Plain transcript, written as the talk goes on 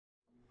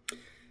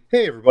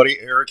Hey everybody,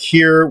 Eric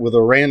here with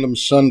a random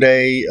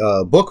Sunday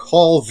book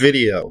haul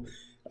video.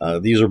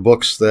 These are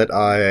books that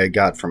I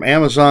got from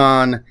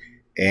Amazon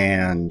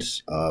and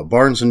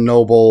Barnes &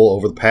 Noble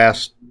over the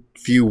past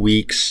few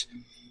weeks,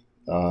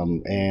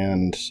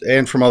 and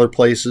from other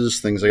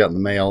places, things I got in the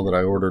mail that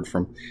I ordered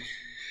from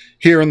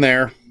here and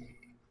there.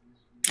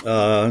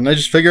 And I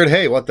just figured,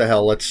 hey, what the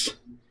hell, let's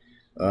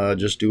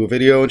just do a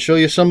video and show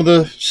you some of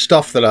the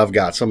stuff that I've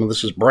got. Some of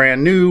this is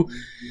brand new.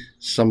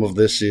 Some of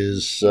this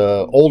is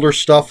older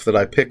stuff that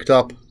I picked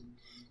up,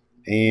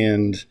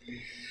 and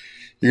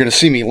you're going to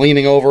see me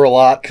leaning over a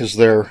lot because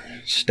they're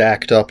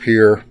stacked up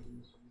here,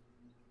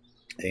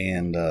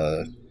 and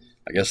I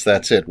guess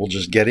that's it. We'll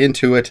just get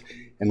into it,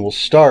 and we'll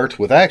start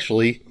with,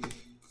 actually,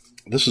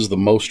 this is the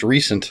most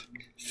recent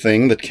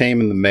thing that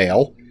came in the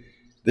mail.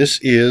 This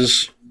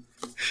is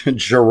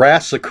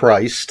Jurassic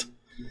Christ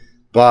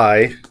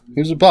by,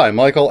 who's it by?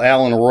 Michael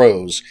Allen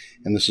Rose,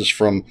 and this is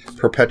from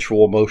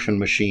Perpetual Motion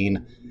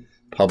Machine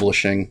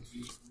Publishing.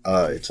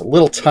 It's a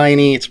little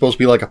tiny. It's supposed to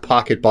be like a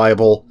pocket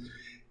Bible,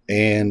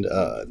 and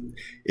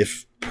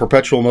if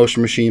Perpetual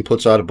Motion Machine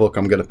puts out a book,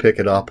 I'm going to pick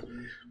it up.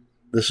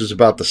 This is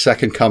about the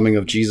second coming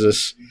of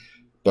Jesus,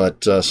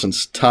 but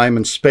since time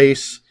and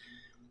space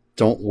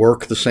don't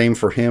work the same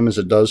for him as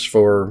it does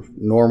for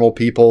normal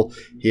people,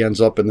 he ends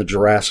up in the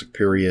Jurassic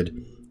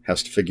period,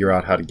 has to figure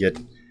out how to get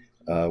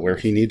where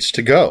he needs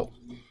to go.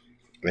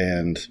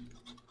 And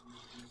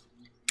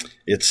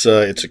it's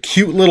a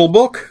cute little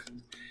book.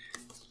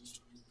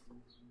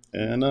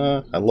 And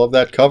I love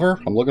that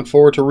cover. I'm looking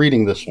forward to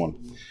reading this one.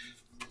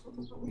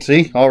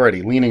 See?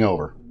 Already leaning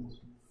over.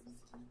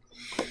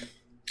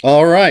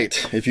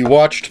 Alright. If you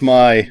watched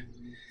my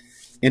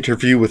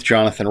interview with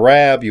Jonathan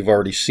Rabb, you've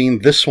already seen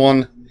this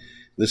one.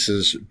 This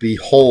is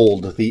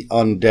Behold the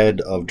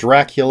Undead of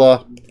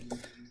Dracula.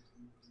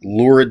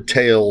 Lurid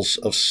Tales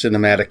of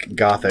Cinematic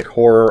Gothic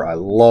Horror. I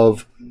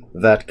love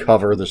that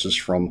cover. This is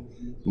from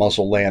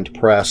Muzzleland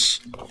Press.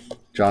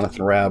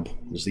 Jonathan Rabb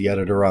is the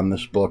editor on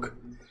this book.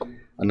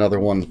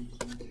 Another one.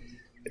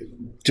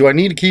 Do I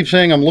need to keep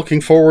saying I'm looking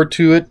forward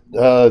to it?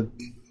 I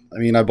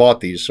mean, I bought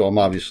these, so I'm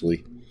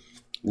obviously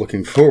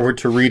looking forward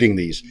to reading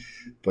these.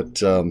 But,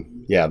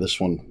 yeah, this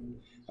one,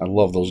 I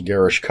love those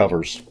garish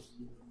covers.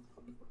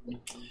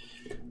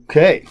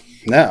 Okay,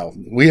 now,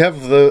 we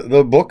have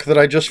the book that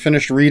I just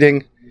finished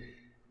reading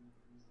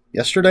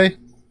yesterday?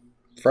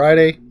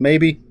 Friday,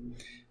 maybe?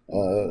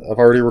 I've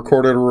already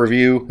recorded a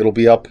review. It'll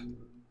be up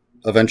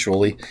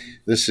eventually.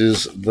 This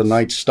is The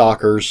Night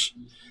Stalkers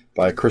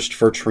by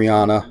Christopher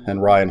Triana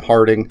and Ryan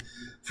Harding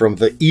from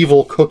the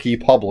Evil Cookie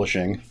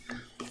Publishing.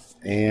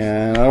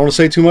 And I don't want to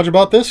say too much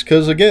about this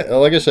because, again,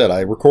 like I said,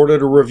 I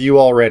recorded a review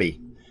already.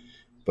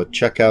 But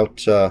check out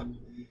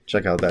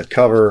that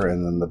cover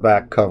and then the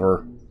back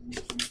cover.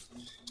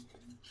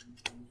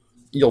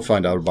 You'll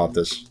find out about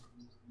this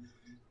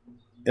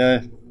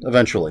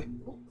eventually.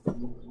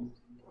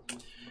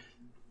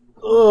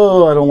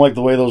 Oh, I don't like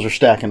the way those are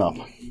stacking up.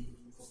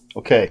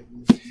 Okay,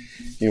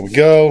 here we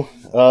go.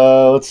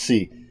 Let's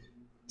see.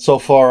 So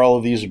far, all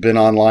of these have been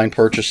online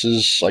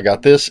purchases. I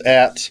got this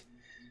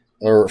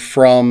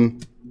from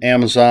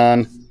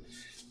Amazon.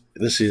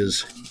 This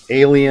is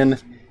Alien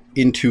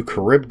Into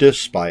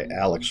Charybdis by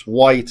Alex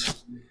White.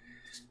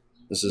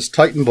 This is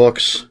Titan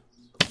Books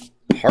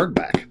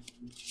hardback.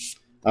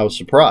 I was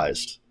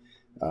surprised.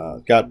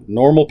 Got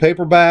normal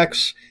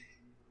paperbacks.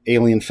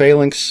 Alien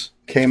Phalanx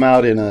came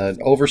out in an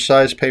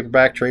oversized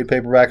paperback, trade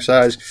paperback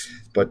size,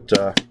 but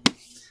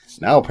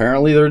now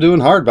apparently they're doing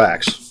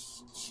hardbacks.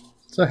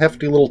 It's a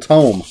hefty little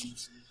tome,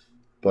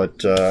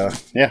 but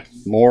yeah,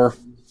 more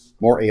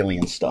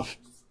alien stuff.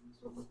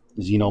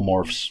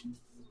 Xenomorphs.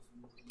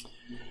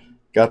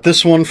 Got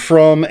this one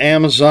from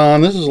Amazon.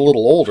 This is a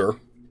little older.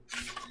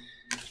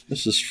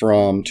 This is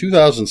from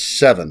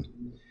 2007.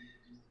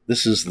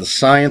 This is The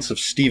Science of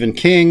Stephen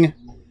King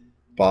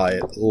by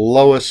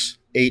Lois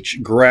H.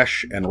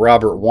 Gresh and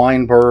Robert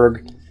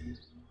Weinberg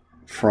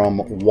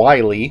from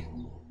Wiley,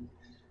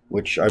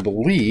 which I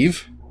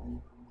believe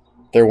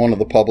they're one of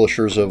the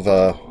publishers of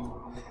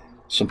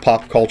some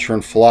pop culture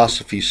and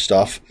philosophy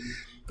stuff.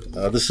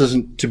 This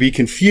isn't to be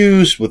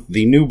confused with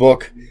the new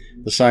book,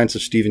 The Science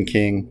of Stephen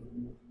King,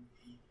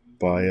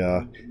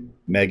 by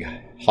Meg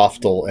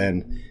Hoftel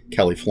and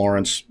Kelly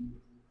Florence.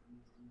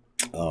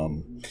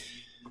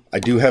 I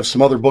do have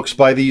some other books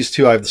by these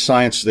two. I have the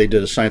Science. They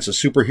did a Science of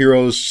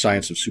Superheroes,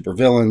 Science of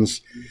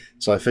Supervillains.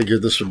 So I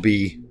figured this would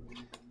be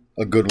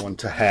a good one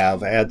to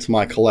have. Add to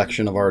my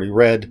collection. I've already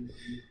read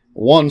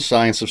one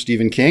Science of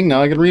Stephen King.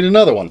 Now I can read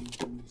another one.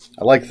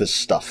 I like this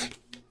stuff.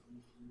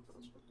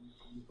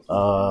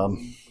 All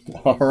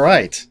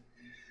right.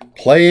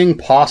 Playing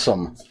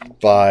Possum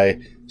by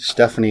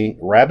Stephanie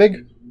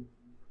Rabig.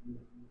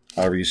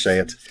 However you say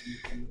it.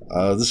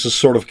 This is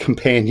sort of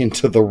companion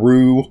to The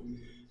Rue.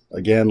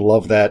 Again,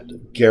 love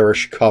that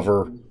garish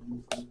cover.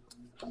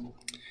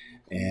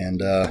 And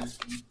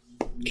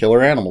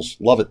killer animals.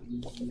 Love it.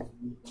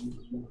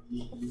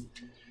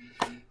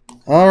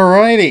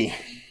 Alrighty.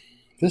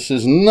 This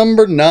is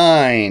number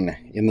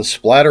 9 in the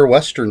Splatter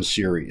Western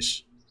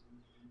series.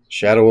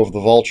 Shadow of the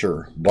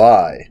Vulture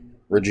by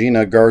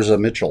Regina Garza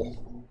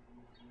Mitchell.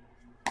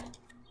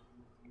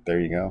 There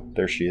you go.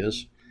 There she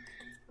is.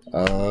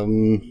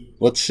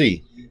 Let's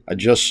see. I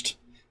just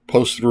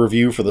posted a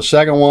review for the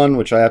second one,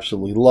 which I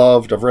absolutely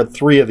loved. I've read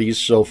 3 of these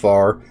so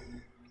far.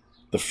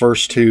 The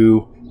first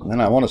 2, and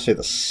then I want to say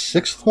the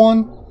 6th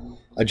one.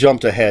 I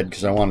jumped ahead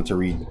because I wanted to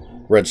read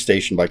Red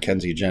Station by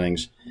Kenzie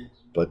Jennings.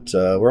 But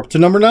we're up to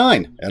number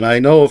 9, and I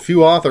know a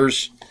few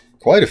authors,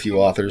 quite a few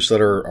authors, that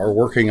are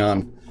working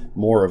on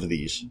more of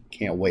these.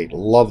 Can't wait.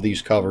 Love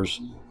these covers.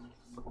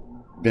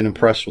 Been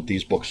impressed with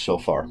these books so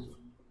far.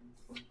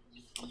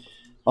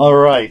 All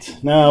right,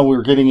 now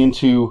we're getting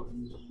into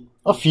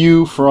a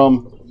few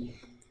from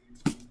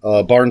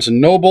Barnes &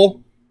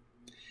 Noble.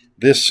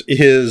 This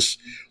is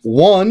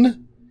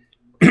one.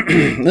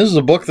 This is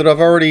a book that I've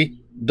already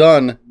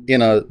done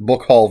in a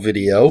book haul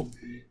video.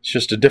 It's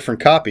just a different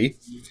copy.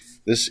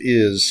 This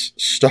is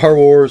Star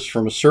Wars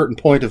from a Certain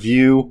Point of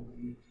View.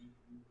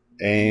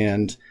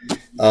 And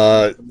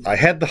I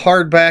had the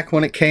hardback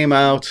when it came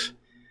out,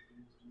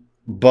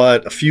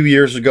 but a few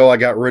years ago I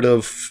got rid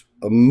of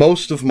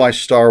most of my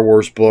Star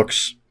Wars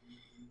books.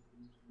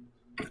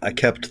 I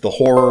kept the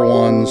horror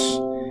ones,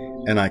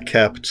 and I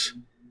kept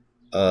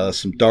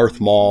some Darth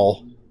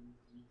Maul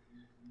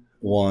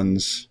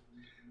ones.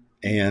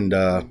 And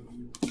the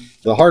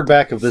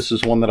hardback of this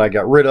is one that I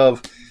got rid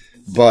of,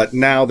 but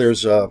now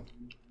there's a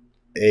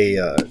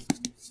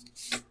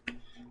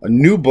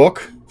new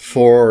book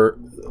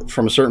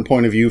from a Certain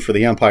Point of View for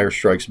The Empire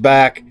Strikes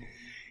Back.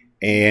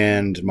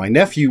 And my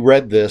nephew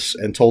read this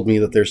and told me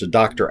that there's a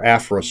Dr.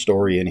 Aphra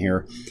story in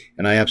here.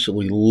 And I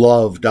absolutely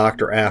love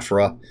Dr.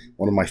 Aphra,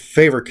 one of my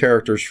favorite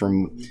characters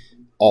from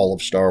all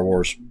of Star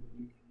Wars.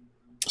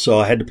 So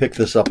I had to pick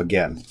this up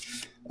again.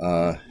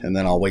 And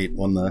then I'll wait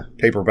when the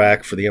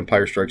paperback for the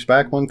Empire Strikes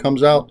Back one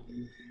comes out.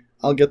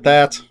 I'll get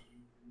that.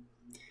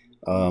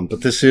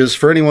 But this is,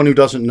 for anyone who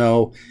doesn't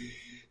know,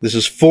 this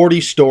is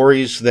 40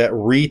 stories that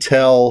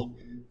retell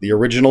the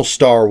original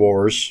Star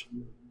Wars,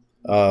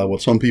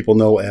 what some people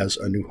know as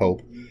A New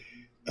Hope.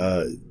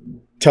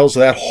 Tells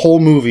that whole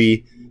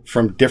movie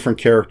from different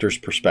characters'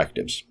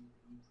 perspectives.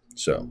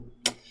 So,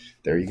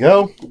 there you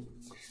go.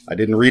 I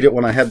didn't read it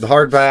when I had the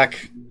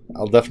hardback.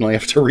 I'll definitely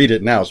have to read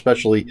it now,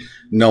 especially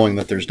knowing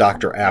that there's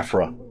Dr.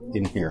 Aphra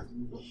in here.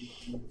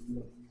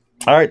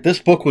 All right, this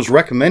book was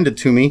recommended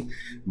to me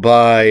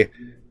by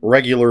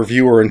regular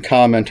viewer and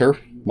commenter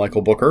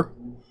Michael Booker.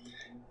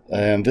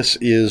 And this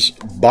is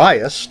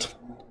Biased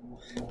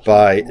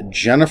by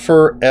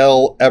Jennifer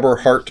L.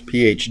 Eberhardt,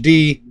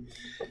 Ph.D.,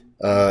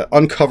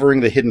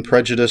 uncovering the hidden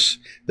prejudice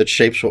that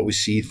shapes what we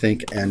see,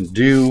 think, and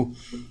do.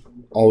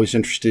 Always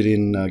interested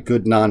in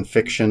good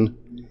nonfiction.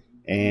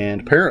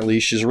 And apparently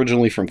she's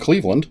originally from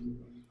Cleveland.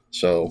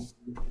 So,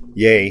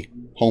 yay,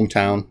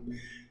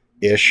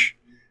 hometown-ish.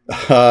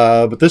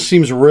 But this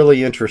seems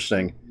really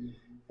interesting.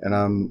 And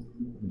I'm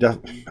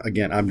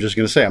just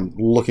going to say, I'm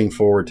looking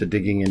forward to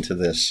digging into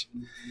this.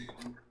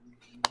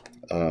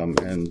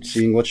 And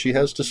seeing what she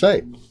has to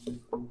say.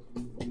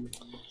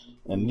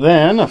 And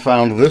then I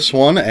found this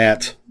one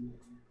at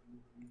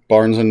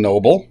Barnes &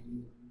 Noble.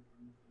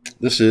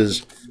 This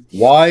is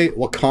Why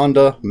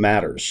Wakanda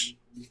Matters.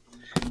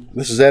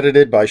 This is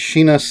edited by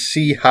Sheena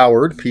C.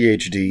 Howard,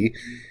 Ph.D.,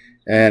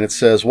 and it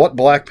says, What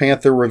Black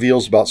Panther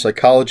Reveals About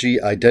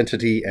Psychology,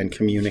 Identity, and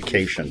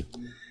Communication.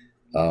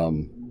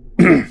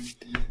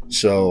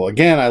 So,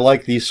 again, I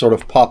like these sort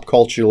of pop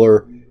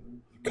culture,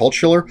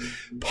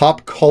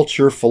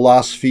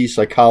 philosophy,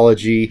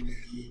 psychology,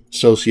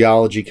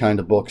 sociology kind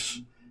of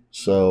books.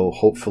 So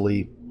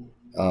hopefully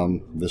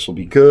this will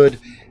be good.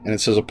 And it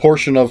says a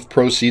portion of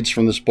proceeds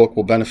from this book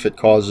will benefit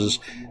causes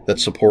that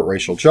support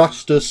racial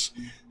justice.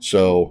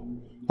 So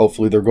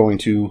hopefully they're going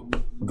to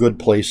good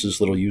places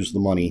that'll use the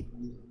money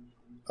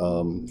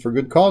for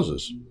good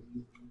causes.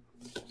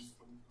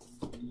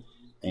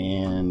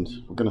 And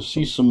we're going to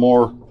see some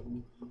more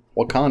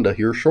Wakanda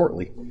here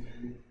shortly.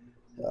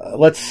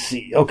 Let's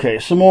see. Okay,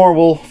 some more.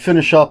 We'll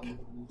finish up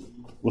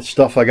with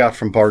stuff I got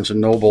from Barnes &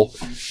 Noble.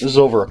 This is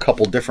over a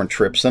couple different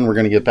trips. Then we're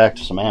going to get back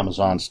to some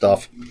Amazon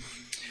stuff.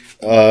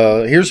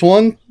 Here's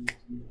one.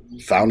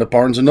 Found at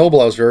Barnes &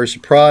 Noble. I was very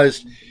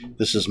surprised.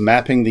 This is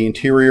Mapping the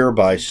Interior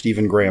by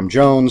Stephen Graham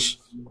Jones.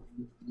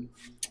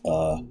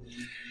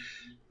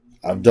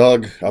 I've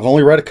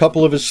only read a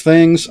couple of his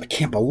things. I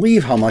can't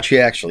believe how much he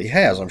actually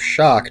has. I'm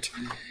shocked.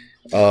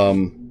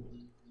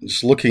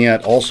 Just looking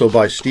at also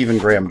by Stephen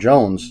Graham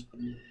Jones.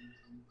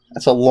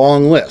 That's a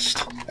long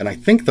list. And I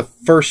think the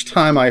first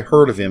time I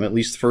heard of him, at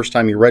least the first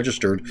time he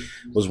registered,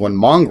 was when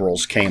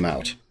Mongrels came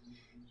out.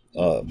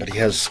 But he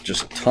has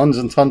just tons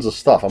and tons of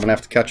stuff. I'm going to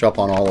have to catch up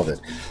on all of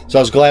it. So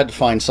I was glad to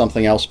find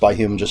something else by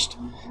him just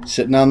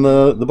sitting on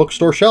the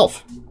bookstore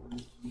shelf.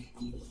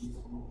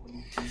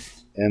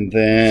 And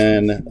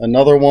then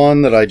another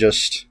one that I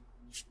just...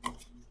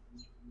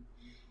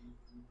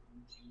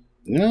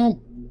 now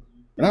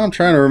I'm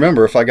trying to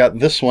remember if I got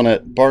this one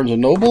at Barnes &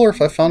 Noble or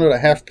if I found it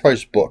at Half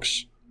Price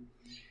Books.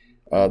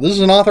 This is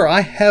an author I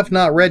have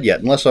not read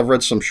yet, unless I've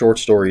read some short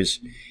stories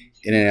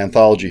in an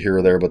anthology here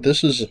or there, but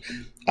this is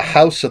A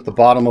House at the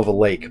Bottom of a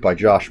Lake by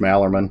Josh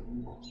Malerman.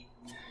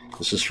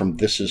 This is from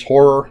This Is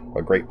Horror,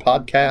 a great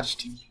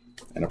podcast,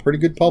 and a pretty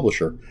good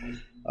publisher.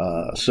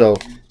 So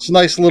it's a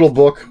nice little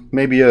book.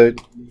 Maybe a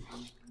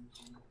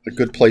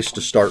good place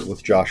to start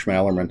with Josh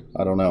Malerman.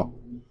 I don't know.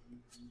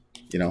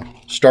 You know,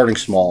 starting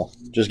small.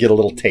 Just get a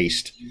little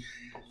taste.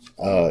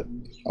 I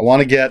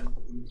want to get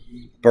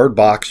Bird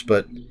Box,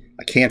 but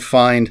I can't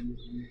find...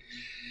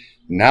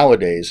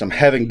 Nowadays, I'm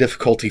having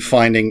difficulty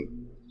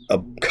finding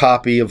a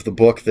copy of the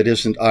book that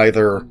isn't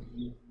either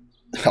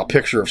a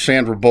picture of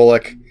Sandra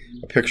Bullock,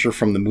 a picture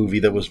from the movie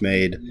that was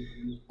made,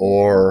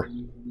 or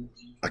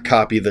a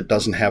copy that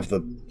doesn't have the,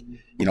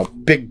 you know,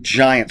 big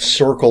giant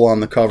circle on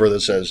the cover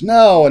that says,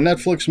 no, a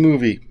Netflix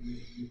movie.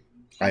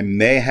 I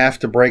may have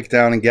to break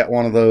down and get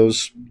one of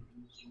those.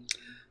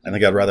 I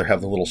think I'd rather have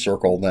the little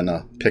circle than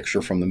a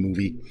picture from the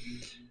movie.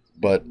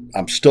 But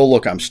I'm still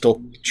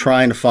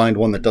trying to find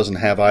one that doesn't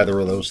have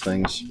either of those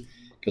things,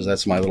 because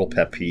that's my little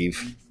pet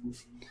peeve.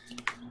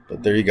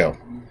 But there you go.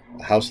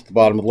 A House at the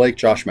Bottom of the Lake,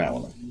 Josh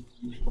Malerman.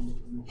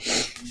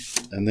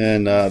 And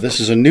then this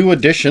is a new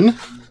edition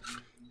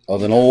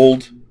of an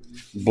old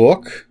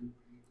book.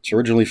 It's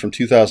originally from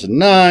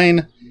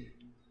 2009.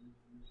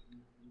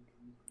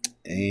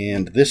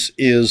 And this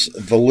is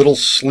The Little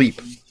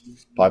Sleep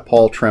by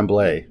Paul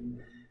Tremblay.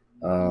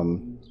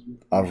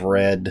 I've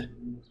read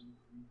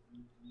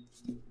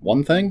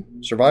one thing,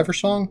 Survivor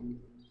Song.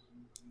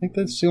 I think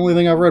that's the only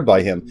thing I've read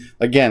by him.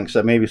 Again,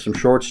 except maybe some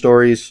short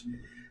stories.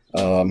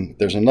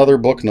 There's another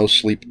book, No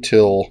Sleep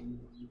Till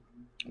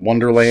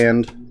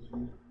Wonderland.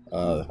 They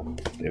have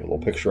a little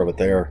picture of it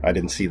there. I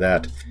didn't see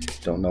that.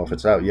 Don't know if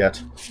it's out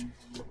yet.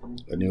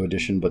 A new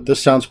edition, but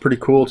this sounds pretty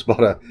cool. It's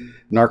about a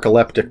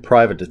narcoleptic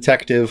private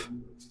detective.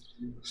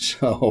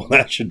 So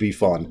that should be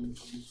fun.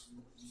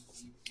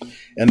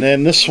 And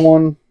then this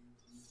one.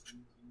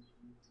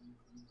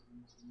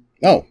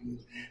 Oh,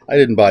 I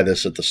didn't buy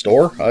this at the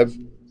store. I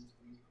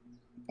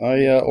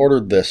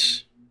ordered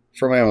this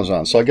from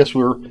Amazon. So I guess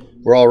we're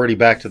already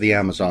back to the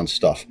Amazon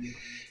stuff.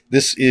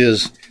 This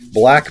is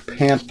Black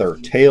Panther: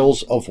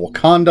 Tales of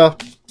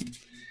Wakanda,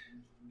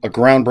 a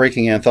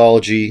groundbreaking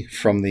anthology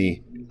from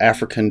the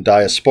African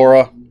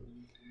diaspora,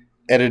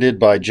 edited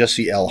by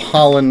Jesse L.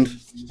 Holland.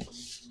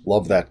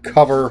 Love that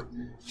cover.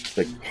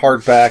 The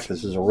hardback.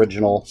 This is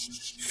original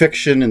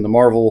fiction in the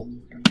Marvel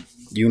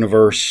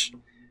universe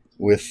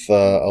with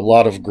a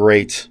lot of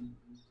great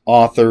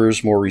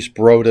authors. Maurice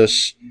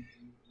Broaddus.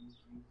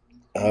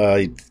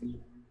 I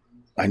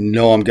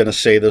know I'm going to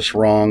say this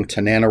wrong.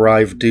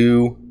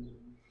 Tananarive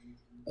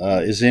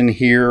is in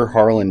here.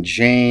 Harlan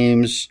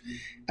James,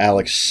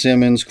 Alex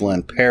Simmons,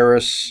 Glenn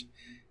Paris,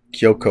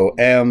 Kyoko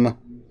M.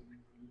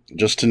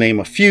 Just to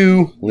name a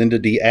few. Linda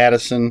D.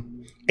 Addison.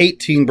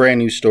 18 brand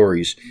new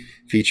stories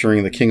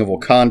featuring the King of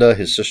Wakanda,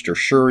 his sister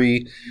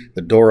Shuri,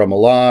 the Dora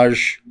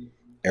Milaje,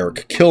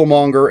 Eric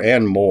Killmonger,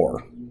 and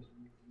more.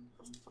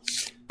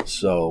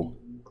 So,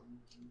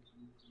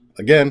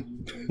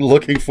 again,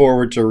 looking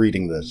forward to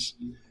reading this.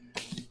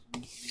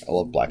 I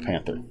love Black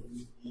Panther.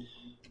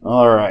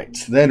 All right,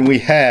 then we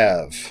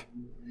have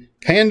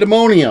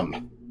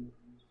Pandemonium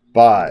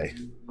by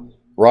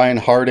Ryan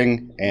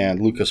Harding and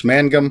Lucas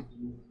Mangum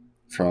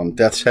from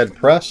Death's Head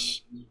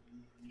Press.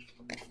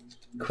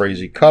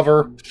 Crazy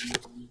cover.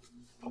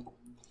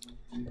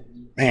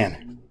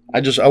 Man,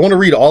 I want to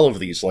read all of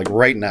these, like,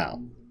 right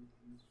now.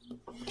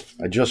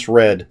 I just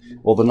read,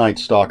 well, The Night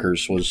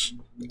Stalkers was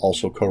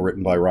also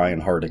co-written by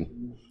Ryan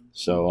Harding.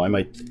 So I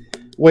might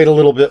wait a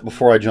little bit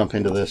before I jump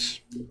into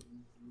this.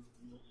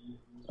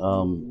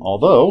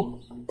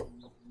 Although,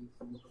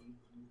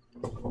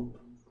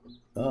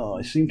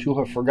 I seem to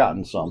have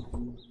forgotten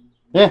some.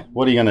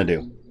 What are you going to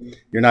do?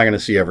 You're not going to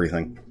see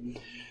everything.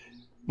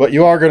 But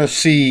you are going to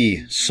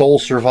see Soul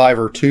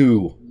Survivor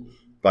 2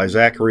 by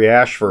Zachary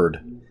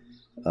Ashford.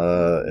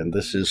 And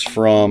this is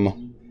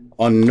from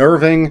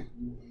Unnerving,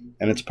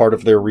 and it's part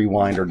of their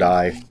Rewind or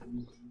Die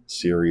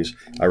series.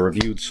 I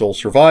reviewed Soul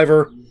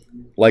Survivor,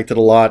 liked it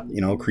a lot.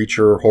 You know,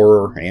 creature,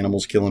 horror,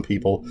 animals killing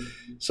people.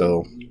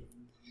 So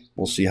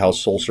we'll see how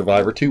Soul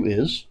Survivor 2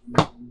 is.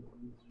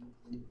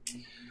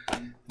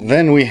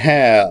 Then we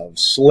have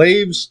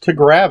Slaves to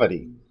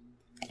Gravity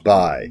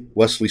by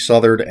Wesley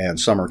Southard and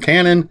Summer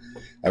Cannon.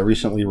 I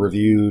recently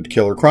reviewed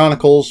Killer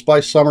Chronicles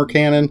by Summer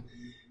Cannon.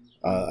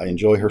 I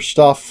enjoy her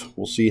stuff.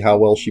 We'll see how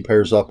well she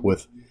pairs up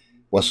with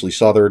Wesley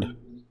Southard.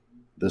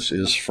 This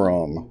is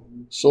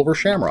from Silver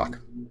Shamrock.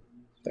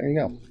 There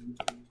you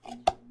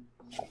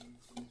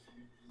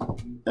go.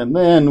 And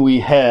then we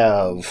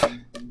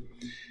have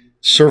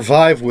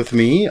Survive With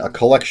Me, a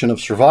collection of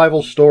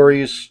survival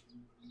stories.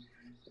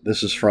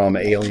 This is from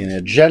Alien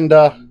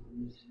Agenda,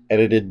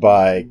 edited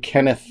by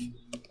Kenneth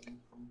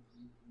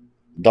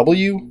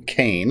W.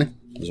 Kane,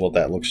 is what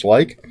that looks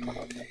like.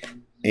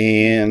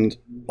 And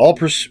all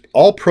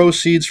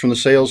proceeds from the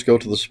sales go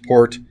to the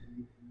support.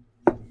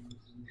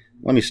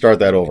 Let me start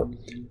that over.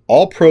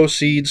 All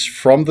proceeds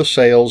from the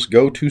sales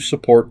go to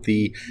support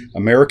the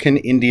American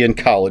Indian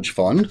College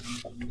Fund.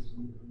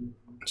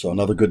 So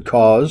another good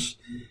cause.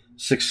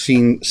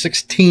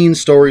 16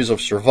 stories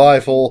of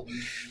survival.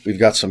 We've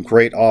got some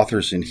great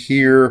authors in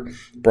here.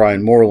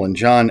 Brian Moreland,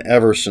 John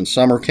Everson,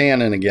 Summer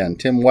Cannon again,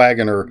 Tim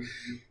Wagner,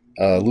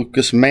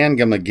 Lucas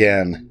Mangum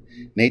again,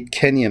 Nate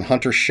Kenyon,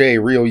 Hunter Shea,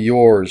 Rio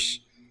Yours,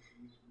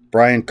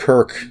 Brian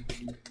Kirk.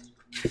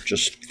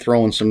 Just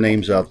throwing some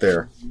names out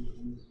there.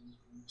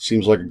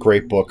 Seems like a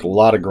great book. A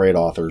lot of great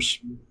authors.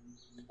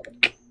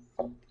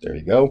 There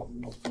you go.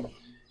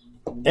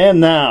 And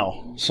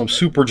now, some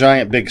super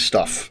giant big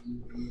stuff.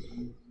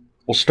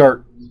 We'll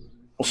start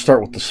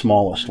with the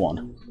smallest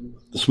one.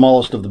 The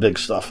smallest of the big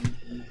stuff.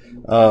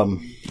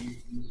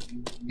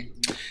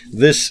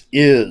 This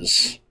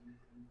is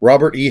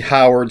Robert E.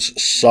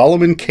 Howard's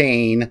Solomon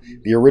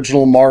Kane, the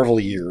original Marvel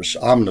years,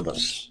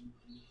 omnibus.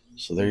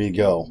 So there you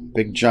go.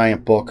 Big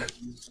giant book.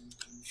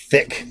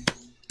 Thick.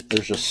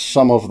 There's just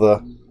some of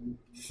the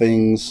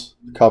things,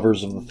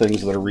 covers of the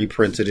things that are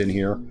reprinted in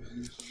here.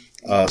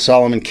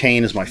 Solomon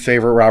Kane is my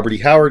favorite Robert E.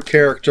 Howard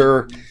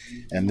character,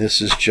 and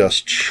this is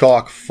just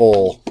chock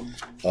full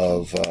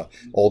of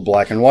old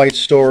black and white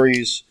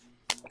stories,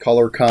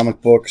 color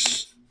comic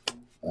books,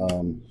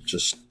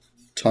 just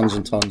tons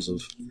and tons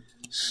of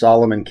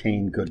Solomon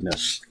Kane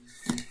goodness.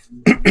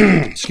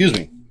 Excuse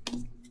me.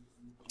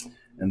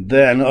 And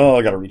then, oh,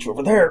 I gotta reach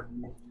over there.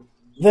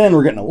 Then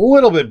we're getting a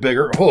little bit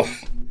bigger.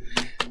 Oof.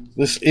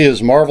 This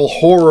is Marvel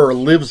Horror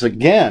Lives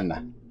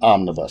Again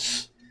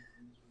omnibus.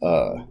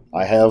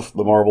 I have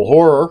the Marvel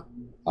Horror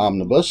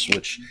omnibus,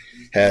 which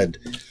had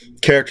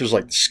characters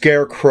like the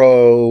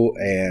Scarecrow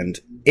and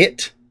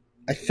It,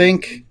 I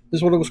think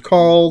is what it was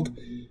called.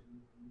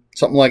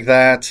 Something like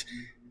that.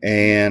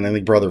 And I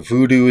think Brother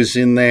Voodoo is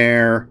in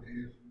there.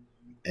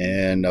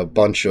 And a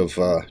bunch of,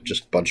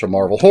 just a bunch of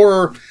Marvel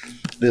Horror.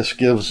 This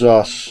gives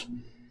us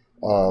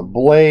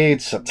Blade,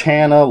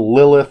 Satana,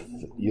 Lilith,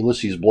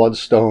 Ulysses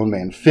Bloodstone,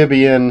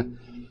 Amphibian,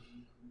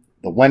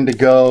 the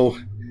Wendigo.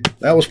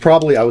 That was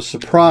probably, I was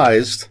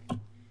surprised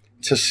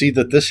to see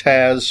that this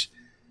has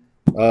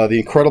the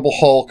Incredible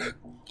Hulk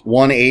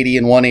 180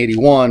 and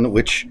 181,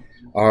 which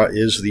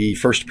is the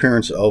first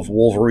appearance of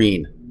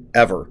Wolverine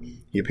ever.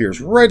 He appears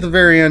right at the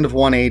very end of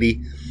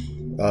 180.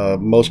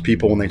 Most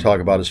people, when they talk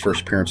about his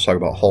first appearance, talk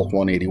about Hulk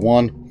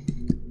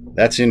 181.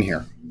 That's in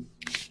here.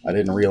 I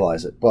didn't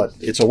realize it, but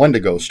it's a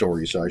Wendigo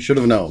story, so I should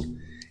have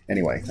known.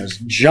 Anyway, there's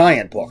a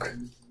giant book.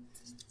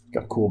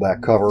 Got a cool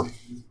back cover.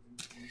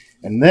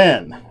 And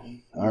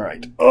then, all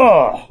right,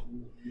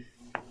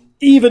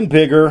 even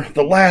bigger.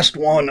 The last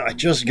one, I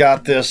just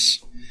got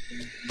this.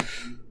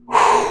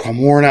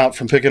 I'm worn out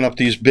from picking up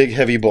these big,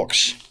 heavy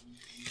books.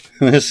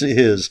 This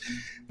is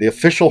the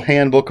Official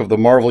Handbook of the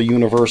Marvel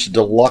Universe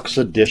Deluxe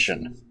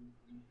Edition.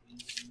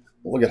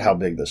 Look at how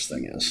big this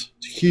thing is.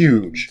 It's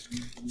huge.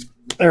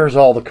 There's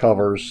all the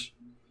covers.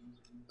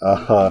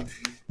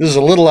 This is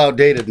a little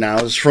outdated now.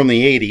 This is from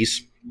the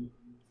 80s.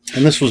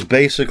 And this was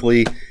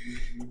basically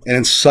an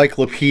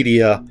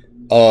encyclopedia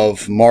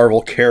of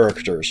Marvel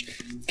characters.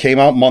 Came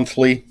out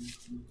monthly.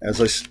 As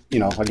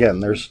again,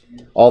 there's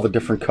all the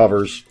different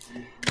covers.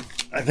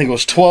 I think it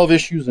was 12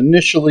 issues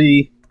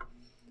initially.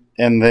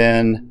 And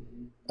then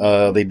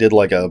they did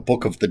like a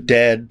Book of the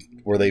Dead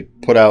where they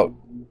put out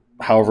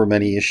however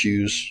many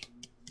issues.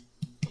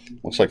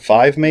 Looks like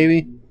 5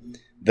 maybe.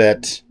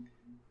 That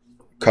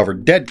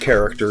covered dead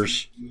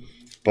characters.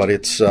 But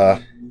it's,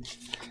 let's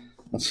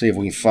see if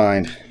we can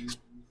find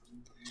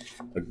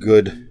a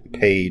good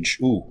page.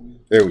 Ooh,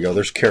 there we go.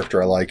 There's a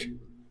character I like.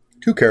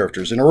 2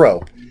 characters in a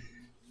row.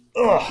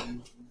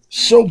 Ugh,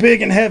 so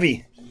big and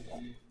heavy.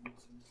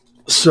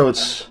 So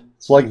it's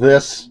like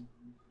this.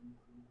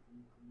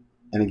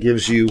 And it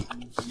gives you,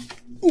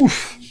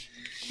 oof,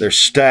 their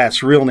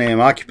stats, real name,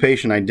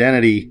 occupation,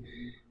 identity,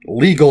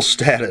 legal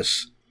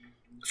status,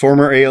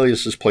 former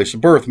aliases, place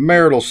of birth,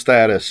 marital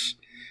status,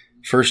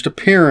 first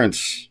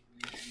appearance,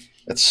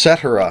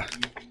 etc.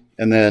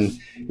 And then,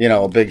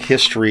 a big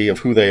history of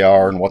who they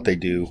are and what they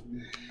do.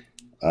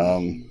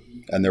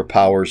 And their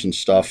powers and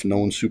stuff,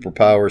 known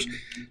superpowers,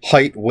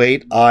 height,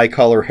 weight, eye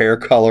color, hair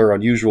color,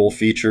 unusual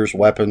features,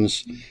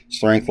 weapons,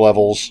 strength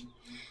levels.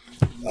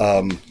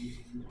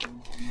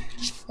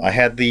 I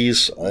had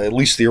these, at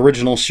least the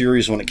original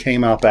series when it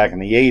came out back in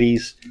the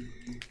 80s.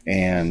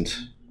 And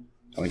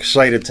I'm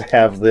excited to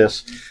have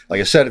this. Like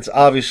I said, it's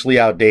obviously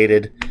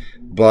outdated,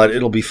 but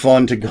it'll be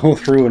fun to go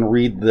through and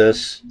read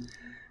this.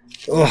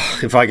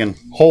 Ugh, if I can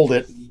hold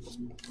it.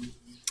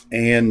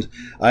 And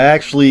I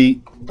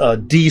actually,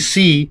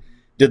 DC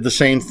did the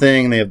same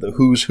thing. They have the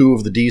Who's Who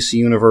of the DC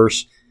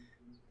Universe.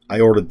 I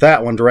ordered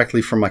that one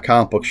directly from my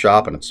comic book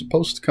shop, and it's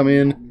supposed to come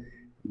in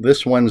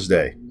this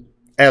Wednesday,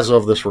 as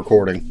of this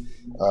recording.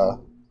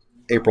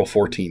 April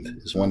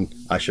 14th is when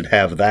I should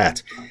have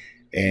that.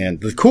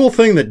 And the cool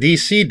thing that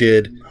DC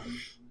did,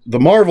 the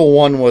Marvel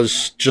one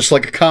was just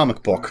like a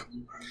comic book,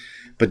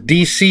 but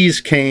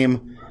DC's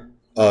came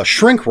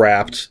shrink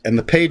wrapped, and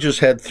the pages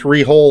had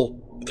three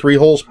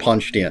holes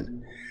punched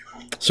in.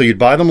 So you'd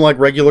buy them like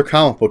regular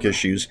comic book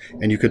issues,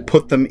 and you could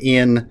put them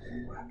in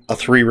a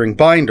 3-ring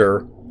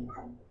binder,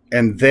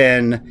 and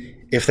then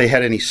if they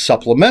had any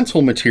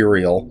supplemental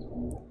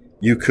material,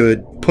 you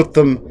could put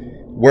them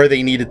where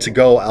they needed to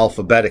go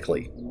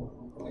alphabetically.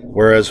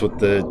 Whereas with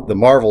the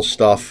Marvel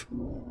stuff,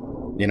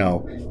 you know,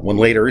 when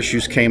later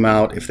issues came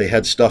out, if they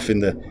had stuff in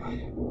the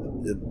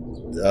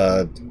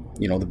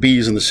you know, the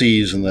B's and the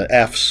C's and the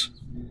F's,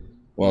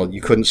 well,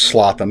 you couldn't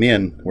slot them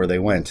in where they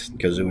went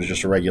because it was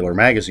just a regular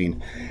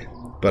magazine.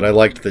 But I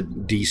liked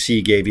that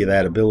DC gave you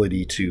that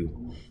ability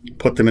to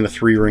put them in a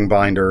 3-ring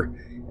binder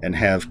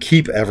and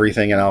keep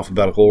everything in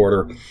alphabetical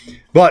order.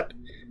 But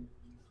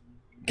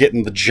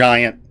getting the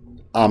giant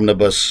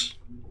omnibus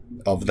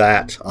of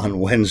that on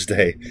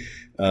Wednesday,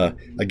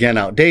 again,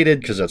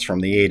 outdated because that's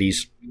from the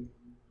 80s,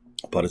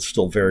 but it's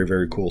still very,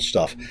 very cool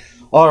stuff.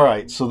 All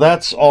right, so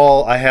that's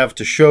all I have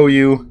to show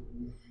you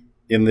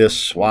in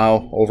this,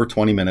 wow, over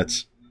 20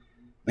 minutes.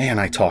 Man,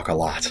 I talk a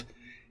lot.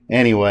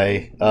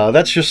 Anyway,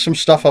 that's just some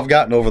stuff I've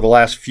gotten over the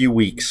last few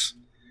weeks.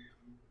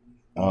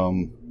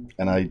 And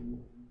I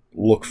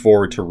look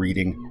forward to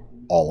reading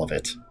all of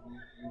it.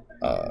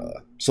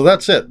 So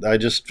that's it. I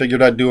just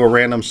figured I'd do a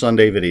random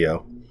Sunday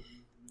video.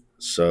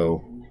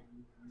 So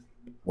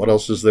what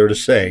else is there to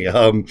say?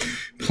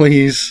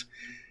 Please,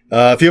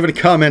 if you have any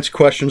comments,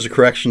 questions, or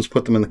corrections,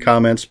 put them in the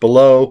comments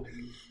below.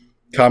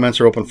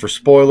 Comments are open for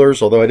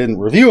spoilers, although I didn't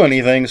review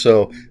anything,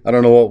 so I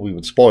don't know what we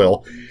would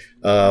spoil.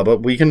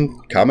 But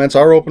comments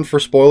are open for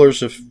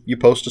spoilers. If you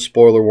post a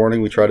spoiler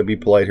warning, we try to be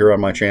polite here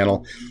on my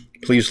channel.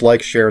 Please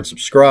like, share, and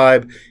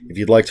subscribe. If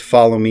you'd like to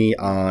follow me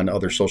on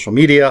other social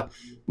media,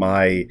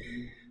 my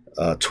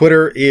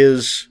Twitter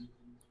is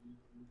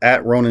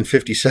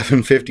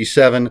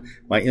 @Ronin5757.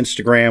 My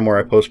Instagram, where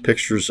I post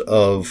pictures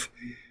of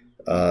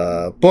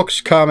books,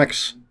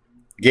 comics,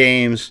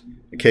 games,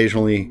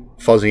 occasionally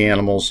fuzzy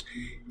animals,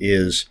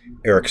 is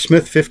Eric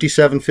Smith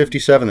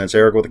 5757. That's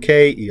Eric with a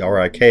K,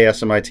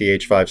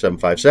 ERIKSMITH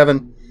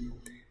 5757.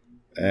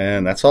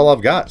 And that's all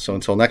I've got. So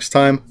until next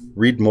time,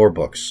 read more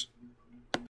books.